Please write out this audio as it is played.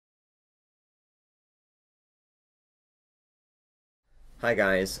Hi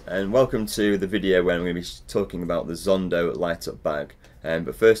guys, and welcome to the video where I'm going to be talking about the Zondo light up bag.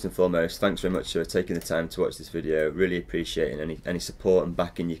 But first and foremost, thanks very much for taking the time to watch this video. Really appreciate it, any support and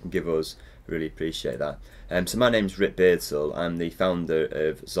backing you can give us. Really appreciate that. So my name's Rick Beardsall. I'm the founder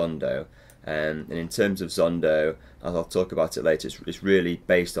of Zondo, and in terms of Zondo, as I'll talk about it later, it's really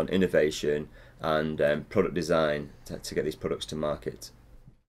based on innovation and product design to get these products to market.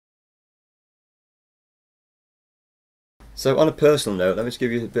 So on a personal note, let me just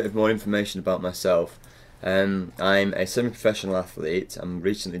give you a bit of more information about myself. I'm a semi-professional athlete. I'm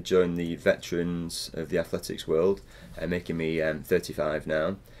recently joined the veterans of the athletics world, making me 35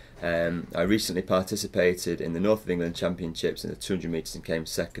 now. I recently participated in the North of England Championships in the 200 metres and came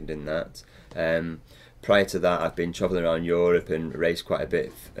second in that. Prior to that, I've been travelling around Europe and raced quite a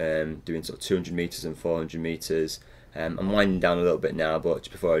bit, doing sort of 200 metres and 400 metres. I'm winding down a little bit now, but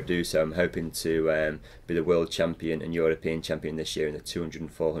before I do so, I'm hoping to be the world champion and European champion this year in the 200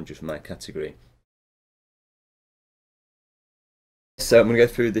 and 400 for my category. So I'm going to go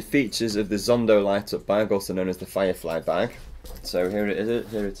through the features of the Zondo light up bag, also known as the Firefly bag. So here it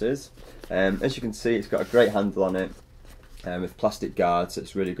is. As you can see, it's got a great handle on it with plastic guards, so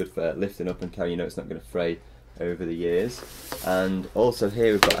it's really good for lifting up and carrying. It's not going to fray over the years. And also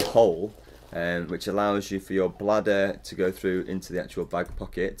here we've got a hole which allows you for your bladder to go through into the actual bag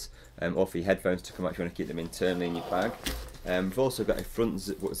pocket, or for your headphones to come out if you want to keep them internally in your bag. We've also got a front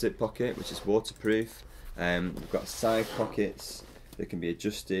zip pocket which is waterproof. We've got side pockets that can be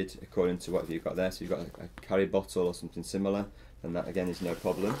adjusted according to whatever you've got there. So you've got a carry bottle or something similar, and that again is no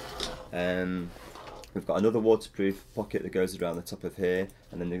problem. We've got another waterproof pocket that goes around the top of here,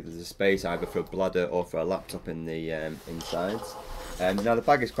 and then there's a space either for a bladder or for a laptop in the insides. Now the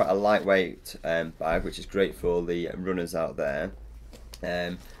bag is quite a lightweight bag, which is great for all the runners out there.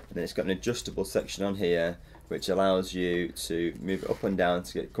 And then it's got an adjustable section on here which allows you to move it up and down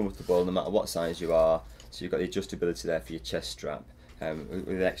to get comfortable no matter what size you are. So you've got the adjustability there for your chest strap,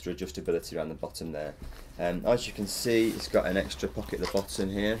 with extra adjustability around the bottom there. As you can see, it's got an extra pocket at the bottom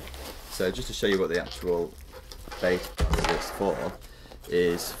here. So just to show you what the actual base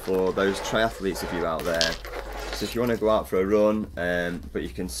is for those triathletes of you out there. So if you want to go out for a run, but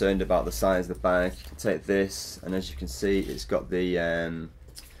you're concerned about the size of the bag, you can take this, and as you can see, it's got the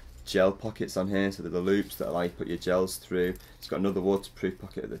gel pockets on here, so they're the loops that allow you to put your gels through. It's got another waterproof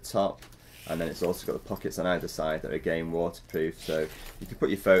pocket at the top, and then it's also got the pockets on either side that are again waterproof, so you can put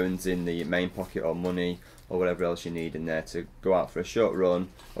your phones in the main pocket or money or whatever else you need in there to go out for a short run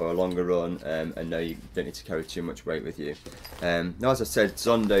or a longer run, and no, you don't need to carry too much weight with you. Now, as I said,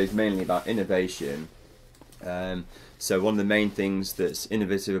 Zondo is mainly about innovation. So one of the main things that's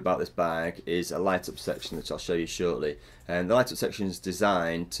innovative about this bag is a light up section, which I'll show you shortly. And the light up section is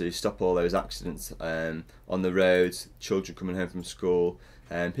designed to stop all those accidents on the roads, children coming home from school,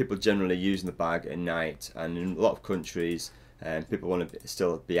 and people generally using the bag at night. And in a lot of countries, people want to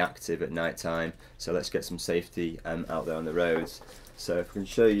still be active at night time, so let's get some safety out there on the roads. So if I can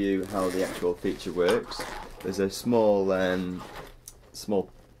show you how the actual feature works, there's a small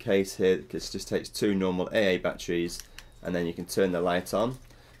case here that just takes two normal AA batteries, and then you can turn the light on,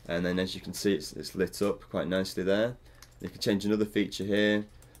 and then as you can see, it's lit up quite nicely there. You can change another feature here,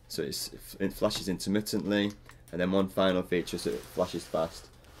 so it flashes intermittently, and then one final feature, so it flashes fast.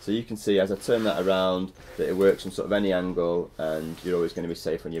 So you can see as I turn that around that it works from sort of any angle, and you're always going to be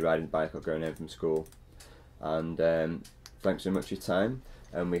safe when you're riding a bike or going home from school. And thanks very much for your time,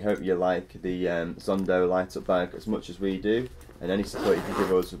 and we hope you like the Zondo light up bag as much as we do, and any support you can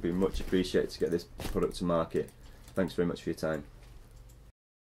give us would be much appreciated to get this product to market. Thanks very much for your time.